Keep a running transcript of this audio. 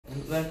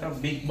like a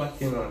big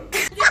battalion.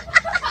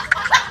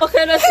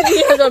 Okay, that's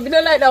me. I don't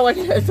like that one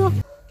here, so.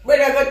 But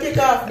I got kick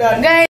off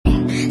that. Guys.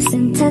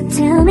 Santa,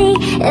 tell me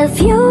if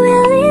you're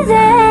really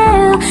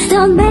there.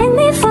 Don't make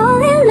me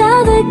fall in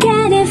love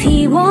again if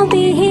he won't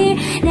be here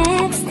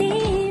next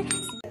year.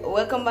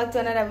 Welcome back to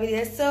another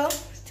video. So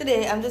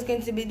today I'm just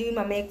going to be doing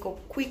my makeup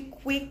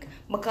quick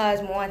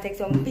because I want to take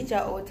some picture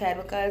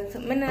outside because I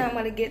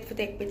normally get to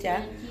take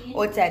picture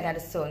outside in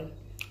the sun.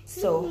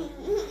 So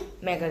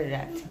I'm going to do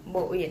that.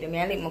 But wait, let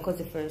me leave my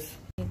cousin first.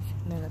 I'm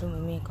going to do my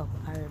makeup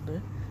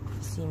horrible.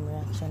 See my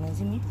reaction, you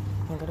see me?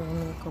 I'm going to do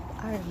my makeup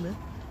horrible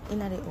in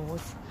the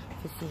house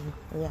to see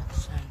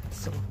reaction.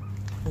 So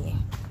yeah.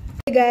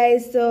 Hey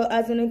guys, so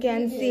as you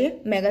can see,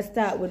 I'm going to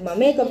start with my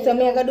makeup. So I'm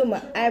going to do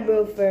my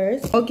eyebrow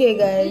first. Okay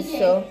guys,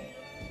 so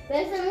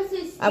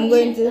I'm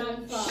going to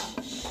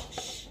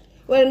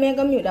well, I'm going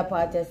to mute that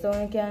part so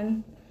I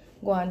can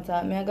go on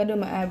top. I'm going to do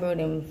my eyebrow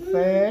them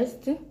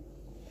first.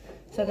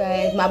 So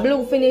guys, my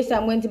blue finish,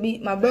 I'm going to be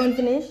my brown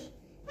finish.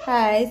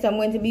 Hi, so I'm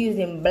going to be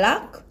using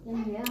black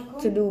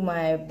to do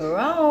my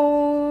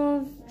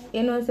brows.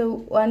 You know,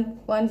 so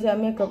once you're a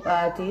makeup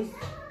artist,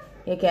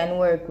 you can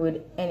work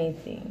with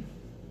anything.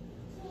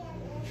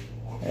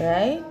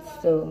 Right?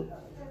 So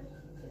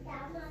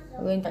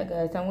I'm going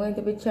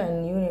to be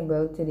trying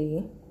unibrow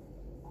today.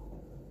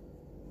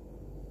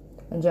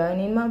 I'm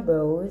joining my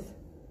brows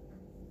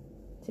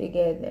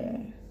together.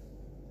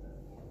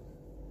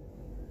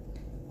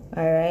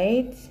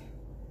 Alright.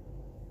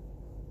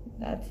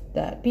 That's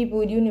that. People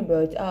with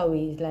unibrows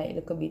always like a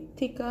little bit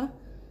thicker.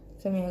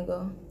 So I'm gonna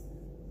go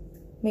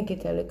make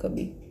it a little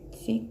bit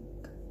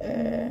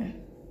thicker.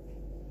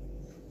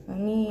 I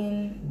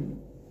mean,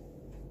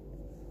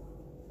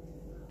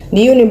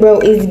 the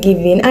unibrow is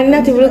giving, and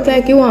not even look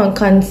like you want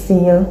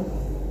conceal.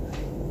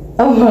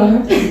 Oh,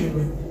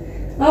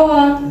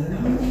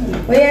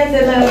 what you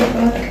say that?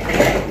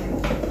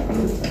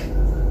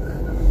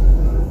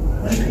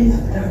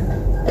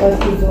 What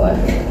is what?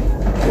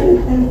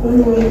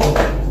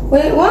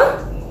 Wait, what?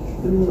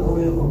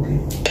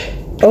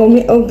 Oh,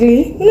 me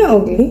ugly? Not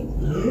ugly.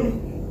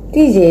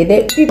 DJ,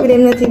 the people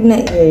them not even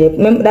not hear you.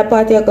 Remember that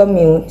part you come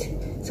mute.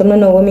 So I don't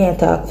know what me I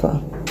talk for.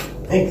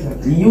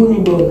 Exactly.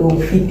 Unibrow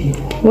don't fit you.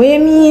 What you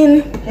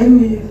mean?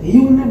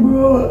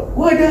 Unibrow.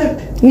 What that?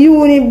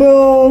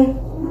 Unibrow.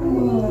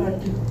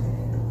 What?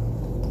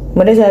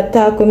 But that's a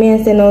talk with me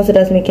and say no, so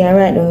that's me can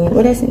write down.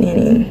 What is the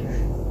name?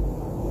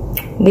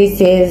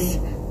 This is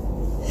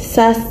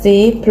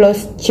Sassy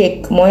Plus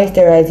Chick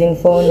Moisturizing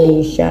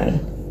Foundation.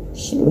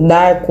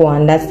 Dark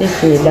one. That's the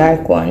shade,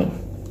 dark one.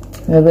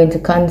 We're going to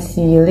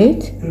conceal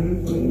it.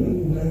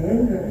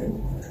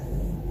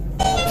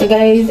 So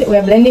guys,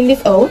 we're blending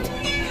this out.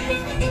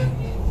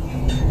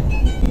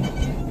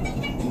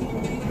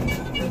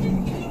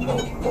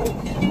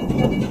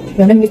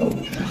 We're blending this out.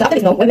 So after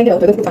this now, we're blending it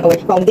out, we're going to put on our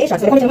foundation.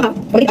 So the foundation we have,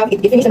 when we have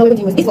it, if finish, now we're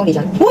going to use this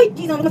foundation. Boy,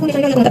 geez, I'm going to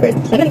foundation, you're going to first.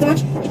 I'm blending so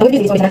much. I'm going to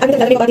use this foundation. I'm going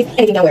to make about this,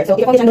 anything can wear. So if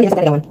your foundation don't use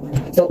that one.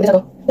 So we're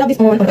going to dab this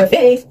on your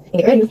face, and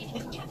get ready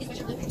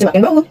to rock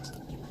and roll.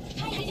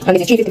 And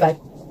this is 355.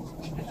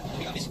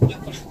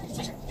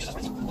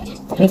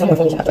 I need some more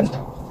foundation after.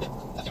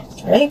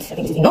 Alright, I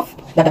think this is enough.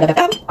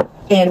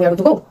 And we are good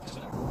to go.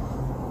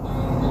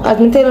 As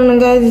I'm telling you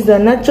guys, it's a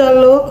natural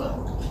look.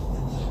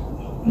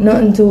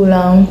 Nothing too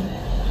long.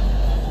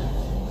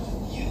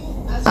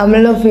 I'm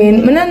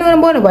loving. I don't know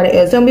about nobody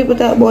else. Some people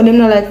talk about them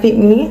not like Fit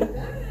Me.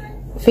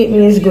 Fit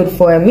Me is good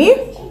for me.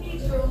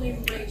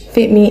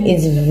 Fit Me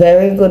is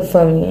very good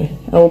for me.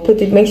 I will put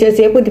it, make sure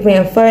you put it on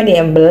your forehead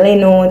and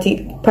blend out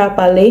it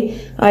properly,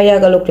 or you're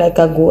gonna look like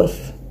a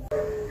ghost.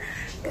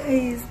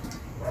 Guys,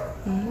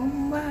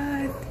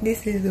 mama,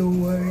 this is the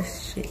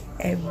worst shit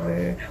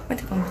ever. What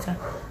the computer?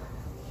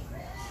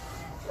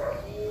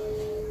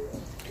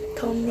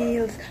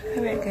 Thumbnails.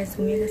 Alright guys,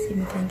 so we're gonna see if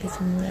we can get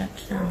some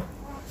reaction.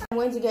 I'm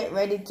going to get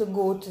ready to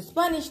go to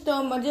Spanish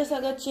Town. I just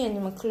have to change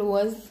my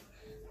clothes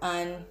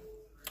and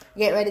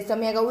get ready. So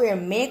I'm gonna wear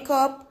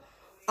makeup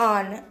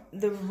on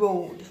the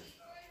road.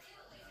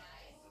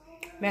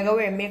 I'm gonna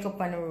wear makeup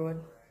on the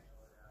road.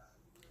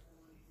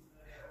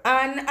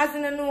 And as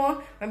you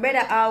know, my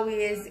brother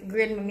always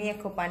grade my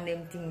makeup on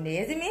them things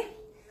there, you see me?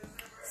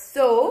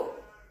 So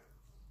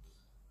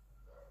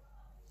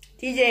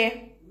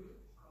TJ,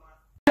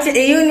 a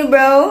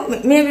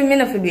unibrow, maybe me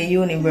not to be a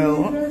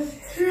unibrow.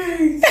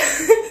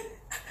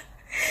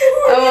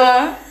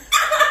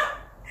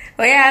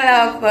 What you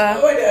laugh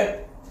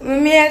for? My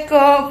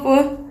makeup,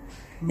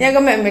 you're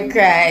gonna make me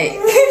cry.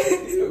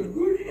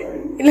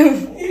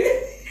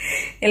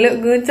 You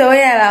look good, so what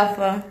you laugh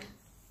for?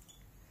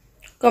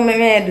 Come make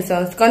me do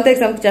some. Come take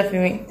some picture for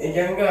me.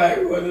 Yeah,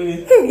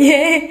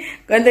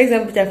 come take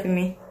some picture for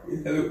me. You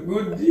look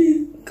good,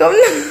 geez. Come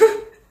now.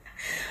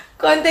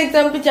 Come take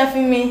some picture for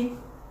me.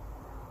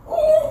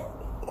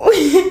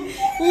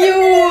 You.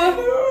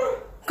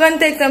 Come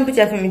take some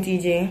picture for me,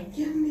 TJ.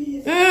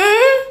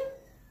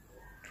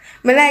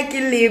 I like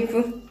your lip.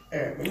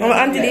 I'm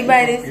Auntie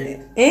buy this.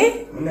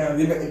 Eh? I'm not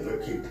being a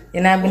hypocrite.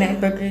 You're not being a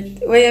hypocrite?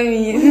 What do you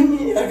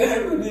mean? I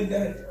gotta do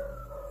that.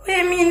 What do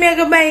you mean? I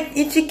go buy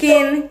your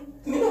chicken?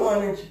 Me don't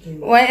want any chicken.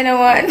 Why you don't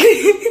want?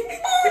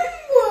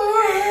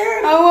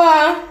 I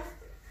want.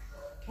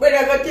 But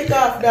I got take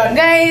off that.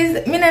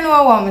 Guys, me don't know what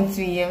I want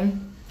to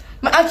him.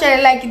 I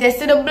actually like it. I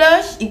see the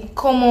blush, it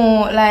come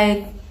out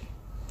like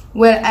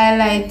well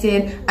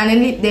highlighted and the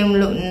lip them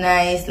look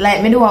nice.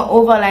 Like me do want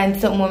overline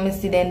something when me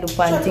see them do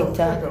on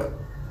TikTok.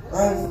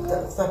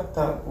 Stop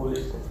talk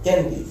foolish.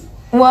 Candice.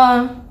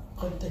 What?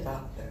 Come take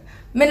off that.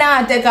 Me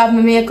not take off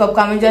my makeup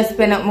because I just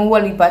spend up my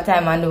whole heap of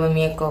time and do my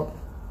makeup.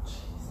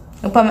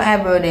 Look at my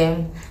eyebrow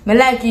them. Me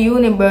like you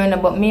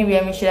unibrow but maybe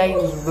I should have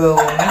used brown.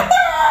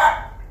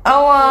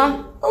 I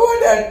want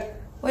that.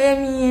 What you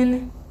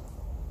mean?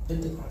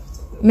 Take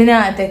off. Me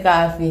not take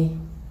off it.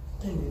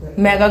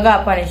 Me I go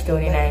punish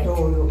Tony night.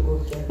 Don't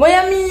look good. What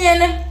you mean?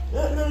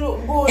 That look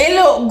good. It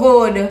look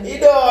good. It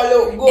don't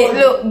look good. It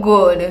look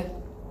good.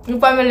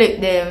 Look at my lip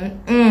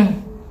them.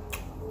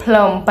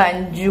 Plump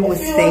and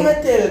juicy. If you want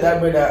to tell that,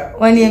 brother.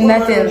 One name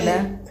not tell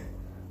that.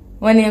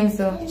 One name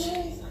so.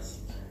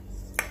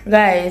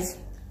 Guys,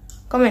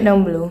 comment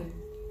down below.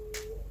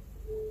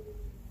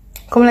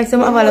 Come like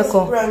some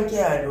avaloco. Prank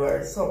yard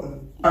or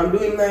something. I'm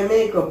doing my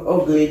makeup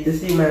ugly to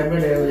see my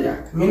brother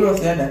react. Me no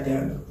say that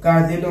yard.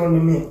 Cause they don't do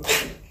me.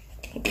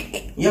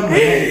 Yeah, man.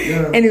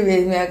 Yeah.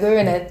 Anyways, me I go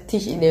in and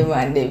teach them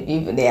and the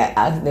people they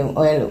ask them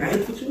how I look. I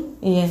put you?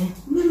 Yeah.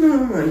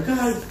 No, man.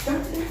 Cause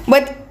that.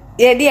 But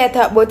yeah, they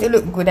thought about it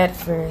look good at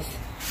first.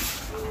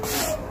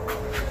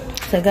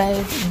 So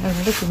guys,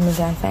 this is me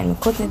gonna find me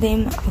cut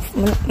them.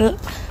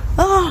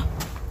 Oh,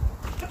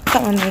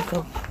 cut my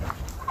makeup.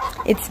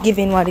 It's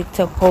giving what it's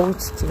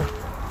supposed to.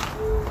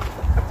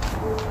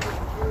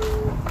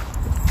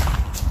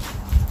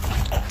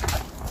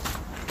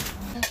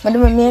 But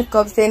my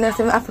makeup saying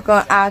nothing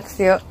African ask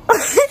you.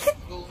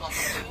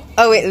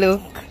 Oh it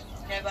look.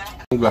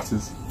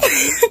 Glasses.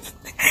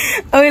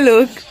 Oh it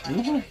look.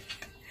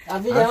 I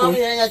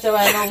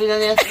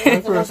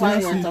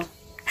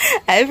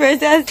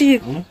first I see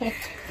it.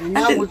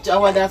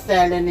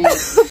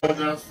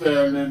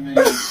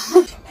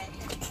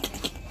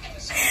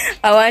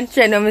 I want to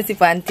try to see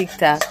on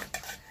TikTok.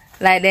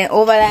 Like then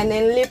overline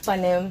them lip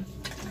on them.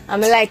 I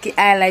mean like it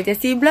highlight. You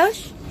see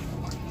blush?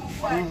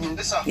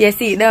 You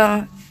see it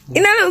down.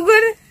 It don't look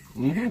good.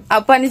 I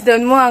punish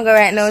them more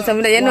right now. So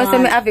you know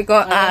some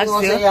African ask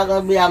you. You're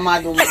gonna be a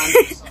mad woman.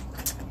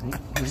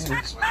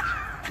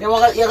 You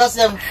gonna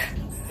say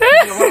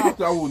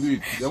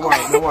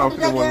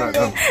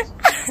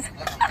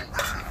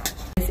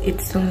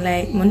it's soon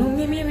like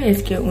me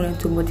scared one or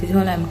two, but it's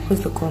all I'm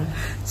supposed to come.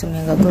 So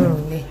I'm gonna go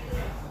around there.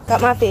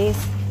 Got my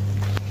face.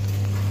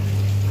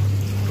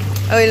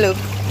 Oh you look.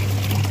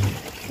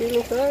 You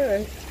look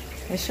alright.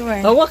 You sure?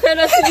 And what kind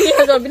of thing you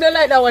have? You don't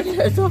like that one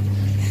here, so?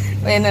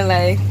 What you not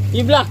like?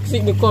 You black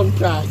sick the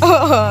contrast.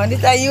 Oh,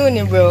 this a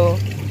uni bro.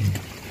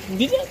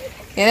 Did you?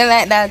 You don't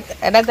like that?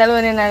 That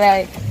alone you not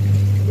like?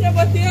 Yeah,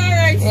 but you're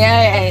alright.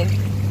 Yeah, alright.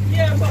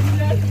 Yeah, but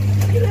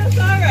you look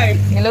alright.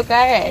 You look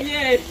alright.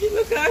 Yeah, you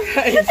look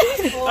alright.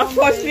 Of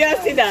course, we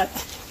have seen that.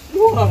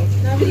 Wow,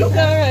 you look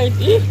alright,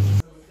 eh?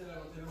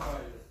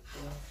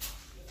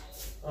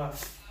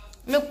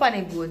 Look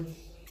funny good.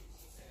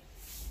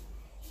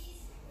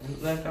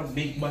 Look like a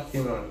big body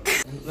man.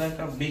 Look like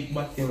a big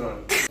body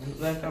man. Look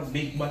like a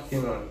big body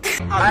man.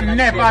 I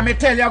never me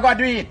tell you go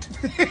do it.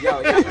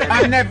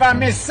 I never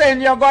me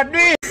send you go do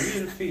it.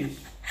 Real fish.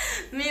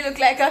 Me look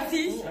like a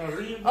fish?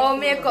 Oh,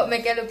 makeup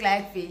make you look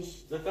like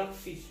fish. Look like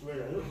fish,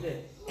 brother. Look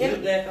there. You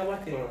look like a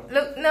body man.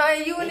 Look, no,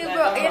 a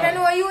unibrow. You don't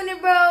know a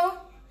unibrow?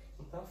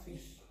 Look like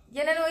fish.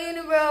 You don't know a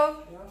unibrow?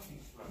 Look like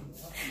fish, man.